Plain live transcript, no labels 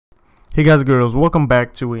Hey guys and girls, welcome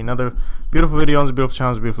back to another beautiful video on this beautiful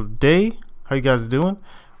channel, beautiful day. How you guys doing?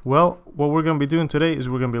 Well, what we're going to be doing today is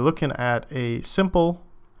we're going to be looking at a simple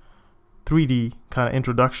 3D kind of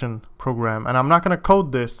introduction program, and I'm not going to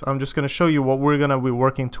code this. I'm just going to show you what we're going to be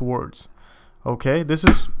working towards. Okay, this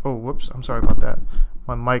is, oh whoops, I'm sorry about that.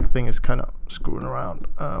 My mic thing is kind of screwing around.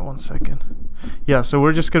 1 second. Yeah, so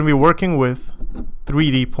we're just going to be working with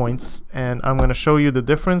 3D points, and I'm going to show you the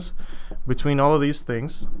difference between all of these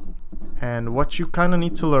things and what you kind of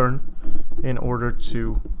need to learn in order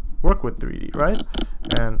to work with 3D, right?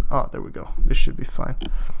 And oh, there we go. This should be fine.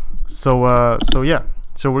 So yeah.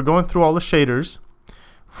 So we're going through all the shaders: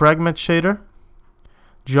 fragment shader,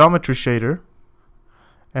 geometry shader,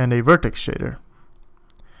 and a vertex shader.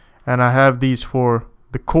 And I have these for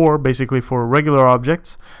the core, basically for regular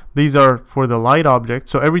objects. These are for the light object.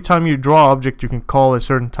 So every time you draw an object, you can call a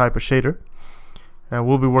certain type of shader, and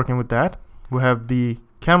we'll be working with that. We have the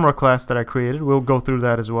camera class that I created. We'll go through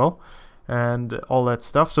that as well and all that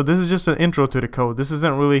stuff. So this is just an intro to the code. This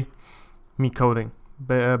isn't really me coding,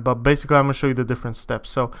 but basically I'm going to show you the different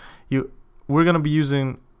steps. So we're going to be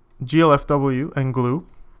using GLFW and glue.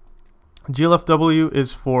 GLFW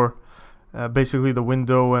is for basically the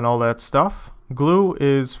window and all that stuff. Glue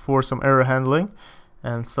is for some error handling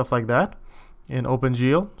and stuff like that in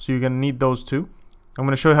OpenGL. So you're going to need those two. I'm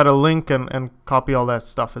going to show you how to link and copy all that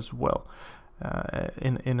stuff as well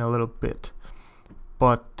in a little bit.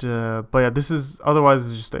 But yeah, this is, otherwise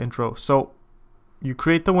it's just the intro. So you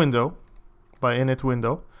create the window by init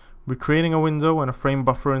window. We're creating a window and a frame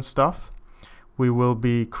buffer and stuff. We will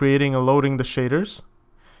be creating and loading the shaders,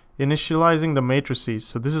 initializing the matrices.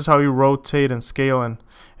 So this is how you rotate and scale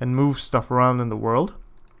and move stuff around in the world.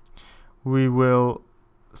 We will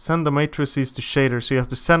send the matrices to shaders. So you have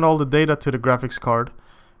to send all the data to the graphics card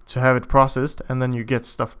to have it processed, and then you get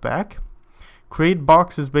stuff back. Create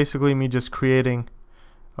box is basically me just creating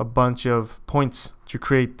a bunch of points to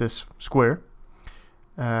create this square.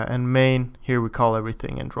 And main, here we call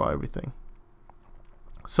everything and draw everything.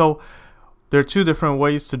 So there are two different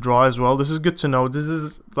ways to draw as well. This is good to know. This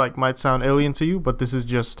is like might sound alien to you, but this is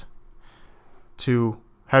just to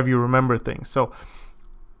have you remember things. So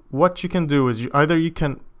what you can do is either you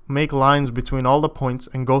can make lines between all the points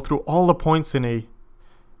and go through all the points in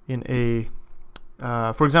a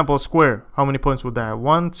for example, a square. How many points would that have?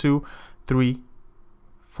 1, 2, 3,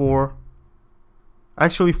 4.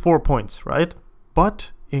 Actually 4 points, right?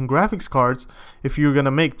 But in graphics cards, if you're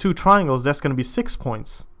gonna make 2 triangles, that's gonna be 6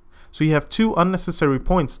 points. So you have 2 unnecessary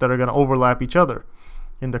points that are gonna overlap each other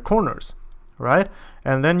in the corners, right?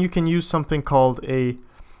 And then you can use something called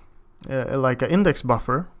like an index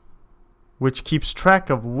buffer, which keeps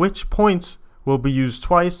track of which points will be used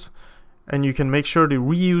twice, and you can make sure to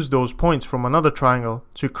reuse those points from another triangle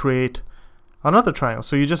to create another triangle.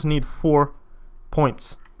 So you just need 4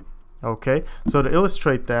 points. Okay, so to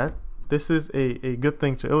illustrate that, this is a good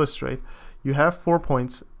thing to illustrate. You have 4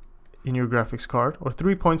 points in your graphics card, or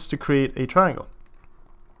 3 points to create a triangle.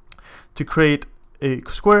 To create a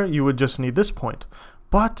square, you would just need this point.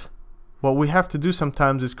 But what we have to do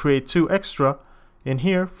sometimes is create 2 extra in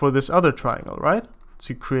here for this other triangle, right?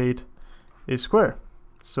 To create a square.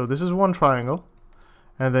 So this is one triangle,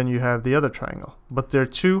 and then you have the other triangle. But there are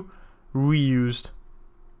 2 reused,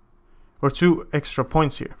 or 2 extra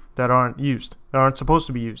points here that aren't used, that aren't supposed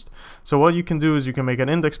to be used. So what you can do is you can make an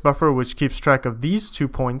index buffer which keeps track of these 2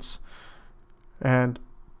 points,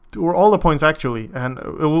 or all the points actually, and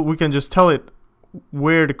we can just tell it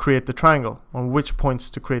where to create the triangle, on which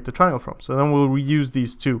points to create the triangle from. So then we'll reuse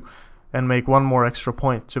these 2 and make 1 more extra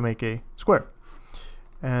point to make a square.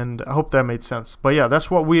 And I hope that made sense. But yeah,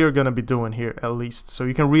 that's what we are going to be doing here, at least. So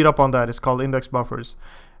you can read up on that. It's called index buffers,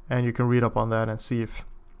 and you can read up on that and see if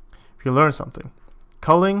you learn something.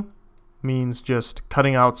 Culling means just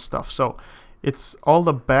cutting out stuff. So it's all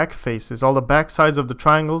the back faces, all the back sides of the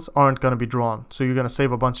triangles aren't going to be drawn. So you're going to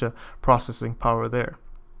save a bunch of processing power there.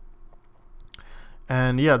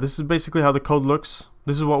 And yeah, this is basically how the code looks.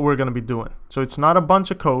 This is what we're going to be doing. So it's not a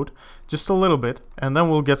bunch of code, just a little bit, and then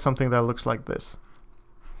we'll get something that looks like this.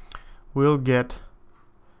 We'll get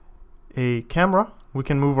a camera we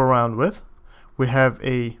can move around with. We have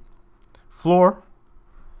a floor,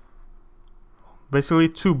 basically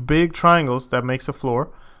 2 big triangles that makes a floor,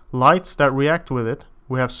 lights that react with it.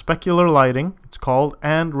 We have specular lighting, it's called,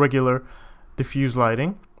 and regular diffuse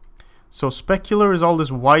lighting. So specular is all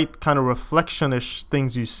this white kind of reflection-ish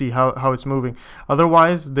things you see, how it's moving.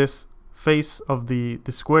 Otherwise, this face of the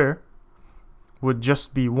square would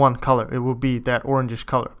just be one color. It would be that orangish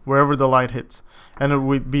color wherever the light hits, and it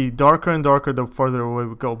would be darker and darker the further away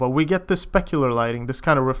we go. But we get this specular lighting, this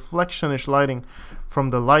kind of reflection-ish lighting from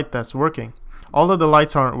the light that's working. All of the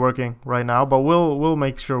lights aren't working right now, but we'll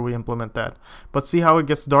make sure we implement that. But see how it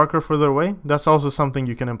gets darker further away? That's also something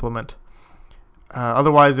you can implement.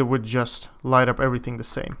 Otherwise it would just light up everything the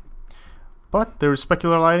same. But there is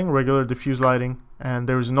specular lighting, regular diffuse lighting, and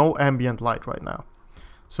there is no ambient light right now.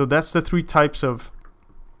 So that's the 3 types of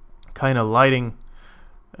kind of lighting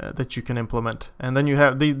that you can implement. And then you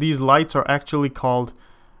have these lights are actually called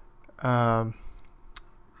point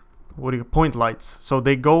lights. So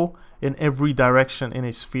they go in every direction in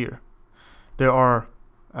a sphere. There are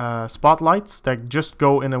spotlights that just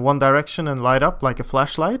go in one direction and light up like a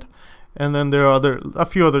flashlight. And then there are a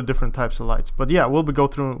few other different types of lights. But yeah, we'll be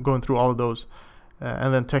going through all of those,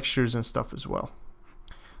 and then textures and stuff as well.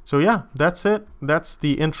 So yeah, that's it. That's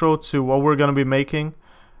the intro to what we're going to be making.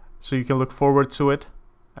 So you can look forward to it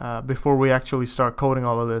before we actually start coding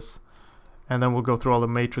all of this. And then we'll go through all the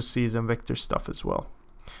matrices and vector stuff as well.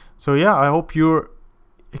 So yeah, I hope you're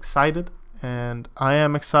excited, and I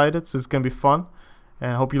am excited. So it's going to be fun,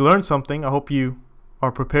 and I hope you learned something. I hope you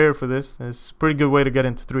are prepared for this. It's a pretty good way to get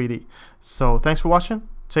into 3D. So thanks for watching.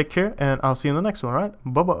 Take care, and I'll see you in the next one. All right,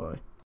 bye bye.